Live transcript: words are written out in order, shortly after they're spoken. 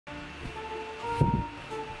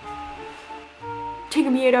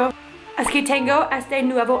tengo miedo. Es que tengo este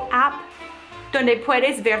nuevo app donde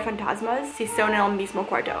puedes ver fantasmas si son en el mismo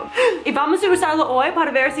cuarto. Y vamos a usarlo hoy para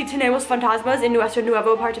ver si tenemos fantasmas en nuestro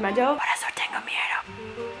nuevo apartamento. Por eso tengo miedo.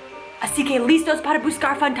 Así que, ¿listos para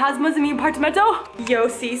buscar fantasmas en mi apartamento? Yo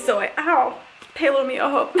sí soy. ¡Au! Pelo mi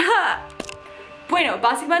ojo. Bueno,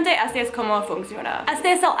 básicamente este es como funciona.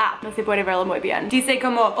 Este es el app, no se puede verlo muy bien. Dice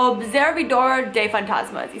como observador de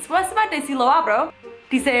fantasmas. Y supuestamente si lo abro,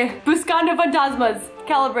 dice buscando fantasmas,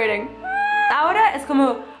 calibrating. Ahora es como,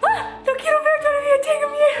 no quiero ver todavía, tengo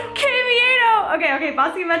miedo. ¡Qué miedo! Ok,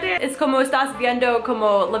 básicamente es como estás viendo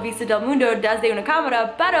como la vista del mundo desde una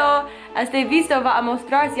cámara, pero este visto va a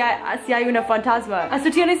mostrar si hay una fantasma.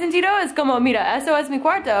 ¿Esto tiene sentido? Es como, mira, eso es mi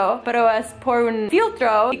cuarto, pero es por un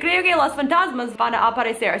filtro y creo que los fantasmas van a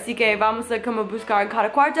aparecer, así que vamos a como buscar en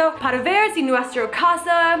cada cuarto para ver si nuestra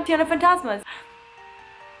casa tiene fantasmas.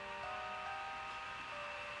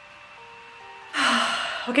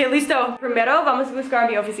 Ok, listo. Primero vamos a buscar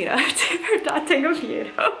mi oficina. De verdad tengo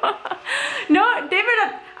miedo. No, de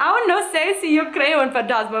verdad, aún no sé si yo creo en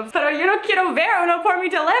fantasmas, pero yo no quiero ver uno por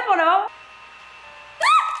mi teléfono.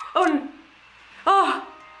 Oh.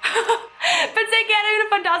 Pensé que era un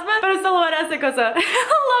fantasma, pero solo era esa cosa.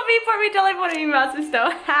 Lo vi por mi teléfono y me asustó.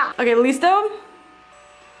 Ok, listo.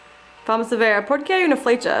 Vamos a ver, ¿por qué hay una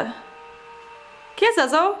flecha? ¿Qué es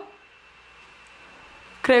eso?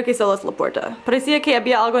 Creo que solo es la puerta. Parecía que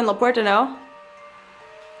había algo en la puerta, ¿no?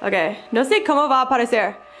 Ok, no sé cómo va a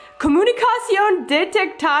aparecer. Comunicación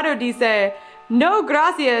detectado, dice. No,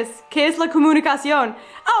 gracias. ¿Qué es la comunicación?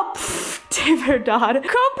 Oh, de verdad.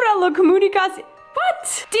 Compra la comunicación. What?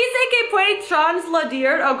 Dice que puede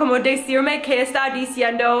trasladar o como decirme qué está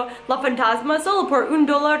diciendo la fantasma solo por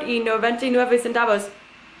 $1.99.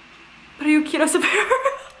 Pero yo quiero saber.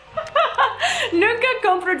 Nunca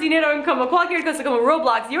compro dinero en como cualquier cosa como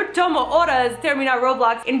Roblox. Yo tomo horas terminar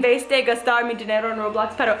Roblox en vez de gastar mi dinero en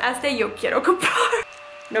Roblox, pero este yo quiero comprar.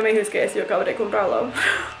 No me juzgues, yo acabo de comprarlo.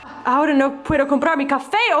 Ahora no puedo comprar mi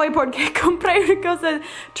café hoy porque compré una cosa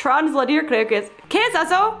translator, creo que es. ¿Qué es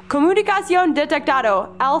eso? Comunicación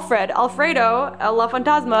detectado. Alfredo, la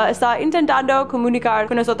fantasma, está intentando comunicar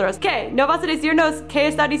con nosotros. ¿Qué? ¿No vas a decirnos qué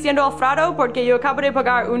está diciendo Alfredo? Porque yo acabo de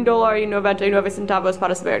pagar $1.99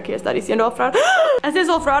 para saber qué está diciendo Alfredo. ¿Este es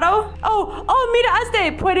Alfredo? Oh, mira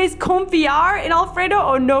este. ¿Puedes confiar en Alfredo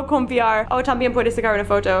o no confiar? Oh, también puedes sacar una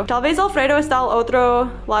foto. Tal vez Alfredo está al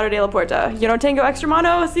otro lado de la puerta. Yo no tengo extra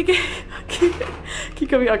mano, así que... Ok,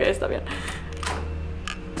 está bien.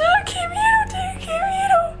 ¡Qué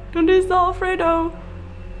miedo! ¿Dónde está Alfredo?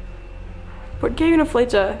 ¿Por qué hay una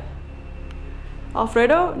flecha?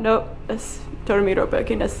 ¿Alfredo? No, es toda mi ropa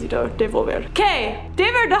que necesito devolver. ¿Qué?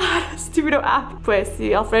 ¿De verdad? Estúpido app. Pues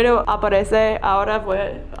si Alfredo aparece, ahora voy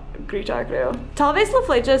a gritar, creo. Tal vez la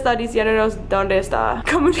flecha está diciéndonos dónde está.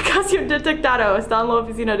 Comunicación detectado. Está en la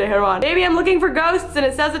oficina de Germán. Baby, I'm looking for ghosts and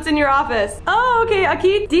it says it's in your office. Oh, ok.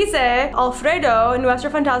 Aquí dice Alfredo, nuestro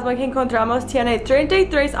fantasma que encontramos, tiene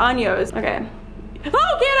 33 años. Ok.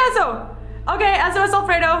 Oh, ¿qué era eso? Ok, eso es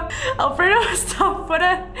Alfredo. Alfredo está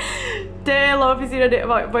fuera de la oficina de...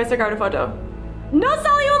 Voy a sacar una foto. ¡No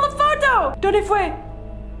salió en la foto! ¿Dónde fue?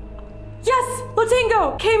 ¡Yes! ¡Lo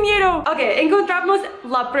tengo! ¡Qué miedo! Ok, encontramos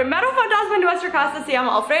la primera fantasma en nuestra casa. Se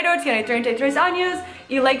llama Alfredo, tiene 33 años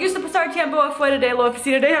y le gusta pasar tiempo afuera de la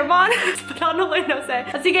oficina de Germán. Esperándole, no sé.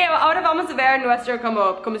 Así que ahora vamos a ver nuestro,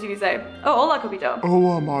 ¿cómo se dice? Oh, hola, Copito.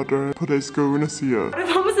 Hola, madre. Parezco una silla. Ahora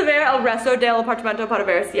vamos a ver el resto del apartamento para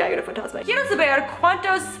ver si hay una fantasma. Quiero saber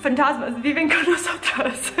cuántos fantasmas viven con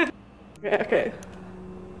nosotros. Ok.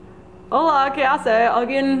 Hola, ¿qué hace?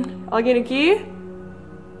 ¿Alguien aquí?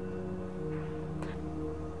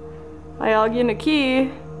 ¿Hay alguien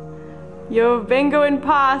aquí? Yo vengo en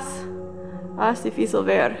paz. Es difícil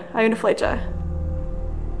ver. Hay una flecha.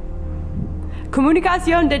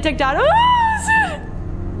 Comunicación detectada.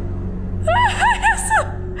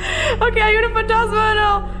 Ok, hay una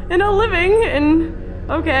fantasma en el living.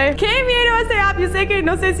 Ok. ¡Qué miedo este app! Yo sé que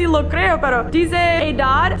no sé si lo creo, pero dice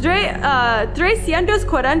edad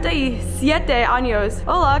 347 años.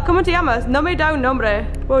 Hola, ¿cómo te llamas? No me da un nombre.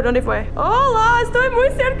 Wow, ¿dónde fue? Hola, estoy muy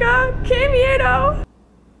cerca. ¡Qué miedo!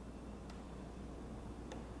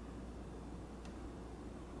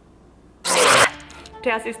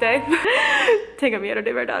 ¿Te asusté? Tengo miedo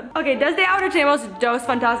de verdad. Ok, desde ahora tenemos dos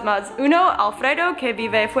fantasmas. Uno, Alfredo, que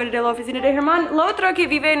vive fuera de la oficina de Germán. El otro que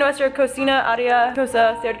vive en nuestra cocina, área,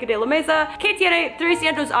 cosa cerca de la mesa, que tiene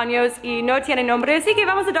 300 años y no tiene nombre. Así que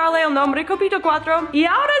vamos a darle el nombre, Copito 4. Y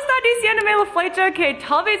ahora está diciéndome la flecha que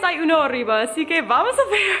tal vez hay uno arriba. Así que vamos a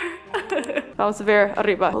ver. Vamos a ver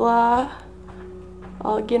arriba. Hola.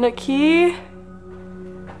 ¿Alguien aquí?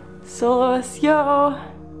 Solo es yo.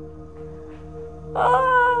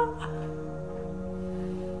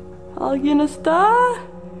 ¿Alguien está?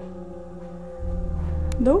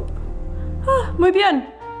 No. Muy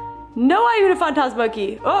bien. No hay un fantasma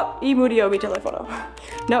aquí. Oh, y murió mi teléfono.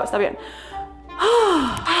 No, está bien.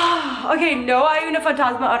 Ok, no hay un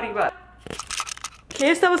fantasma arriba.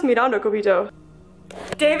 ¿Qué estamos mirando, Copito?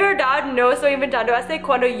 De verdad no estoy inventando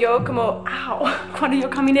cuando yo cuando yo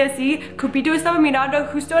caminé así, Cupito estaba mirando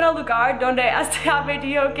justo en el lugar donde me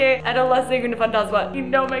dijo que era la segunda fantasma y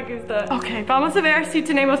no me gusta. Ok, vamos a ver si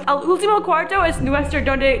tenemos el último cuarto es nuestro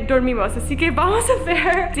donde dormimos, así que vamos a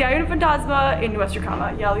ver si hay un fantasma en nuestra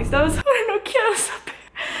cama. ¿Ya listos? No quiero saber,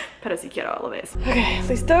 pero sí quiero a la vez. Ok,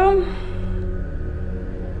 ¿listo?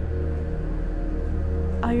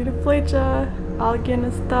 Hay una flecha. ¿Alguien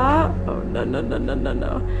está? Oh, no.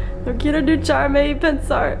 No quiero ducharme y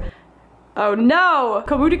pensar. Oh, no.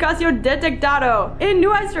 Comunicación detectado. En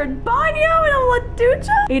nuestro baño, en la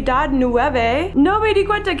ducha. Edad 9. No me di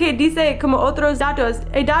cuenta que dice como otros datos.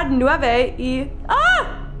 Edad 9 y...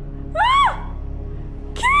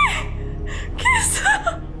 ¿Qué es eso?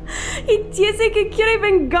 Y dice que quiere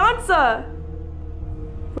venganza.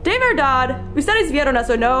 De verdad. ¿Ustedes vieron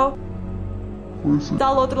eso, no? Está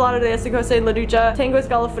al otro lado de esta cosa en la ducha. Tengo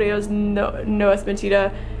escalofríos. No es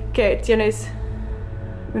mentira. ¿Qué? ¿Tienes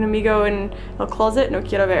un amigo en el closet? No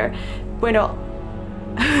quiero ver. Bueno,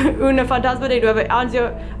 una fantasma de 9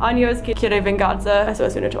 años que quiere venganza. Eso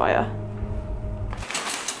es una toalla.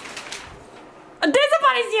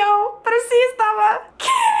 ¡Desapareció! Pero sí estaba. ¡Qué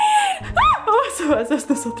bien! Eso es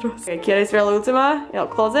nosotros. Okay, ¿quieres ver la última? En el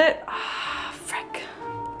closet.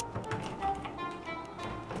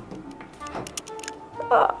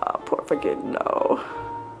 Por favor, no.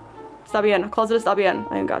 Está bien, el closet está bien.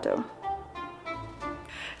 Hay un gato.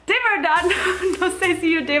 De verdad, no sé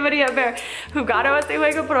si yo debería haber jugado este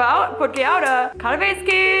juego, porque ahora, cada vez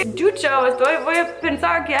que ducho, voy a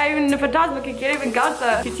pensar que hay un fantasma que quiere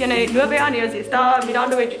venganza, que tiene 9 años y está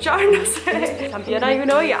mirándome duchar, no sé. También hay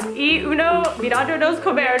uno allá. Y uno mirándonos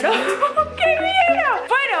comer, ¿no? ¡Qué miedo!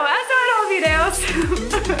 Bueno, eso eran los videos.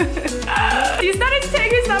 Si ustedes te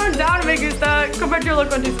gustaron, dar me gusta, compartirlo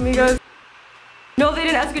con tus amigos. No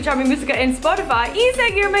olviden escuchar mi música en Spotify y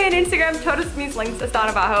seguirme en Instagram. Todos mis links están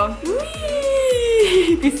abajo.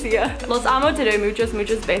 Los amo, te doy muchos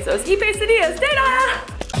besos y besadillas. De nada.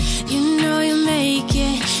 You know you make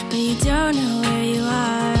it, but you don't know where you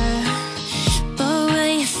are.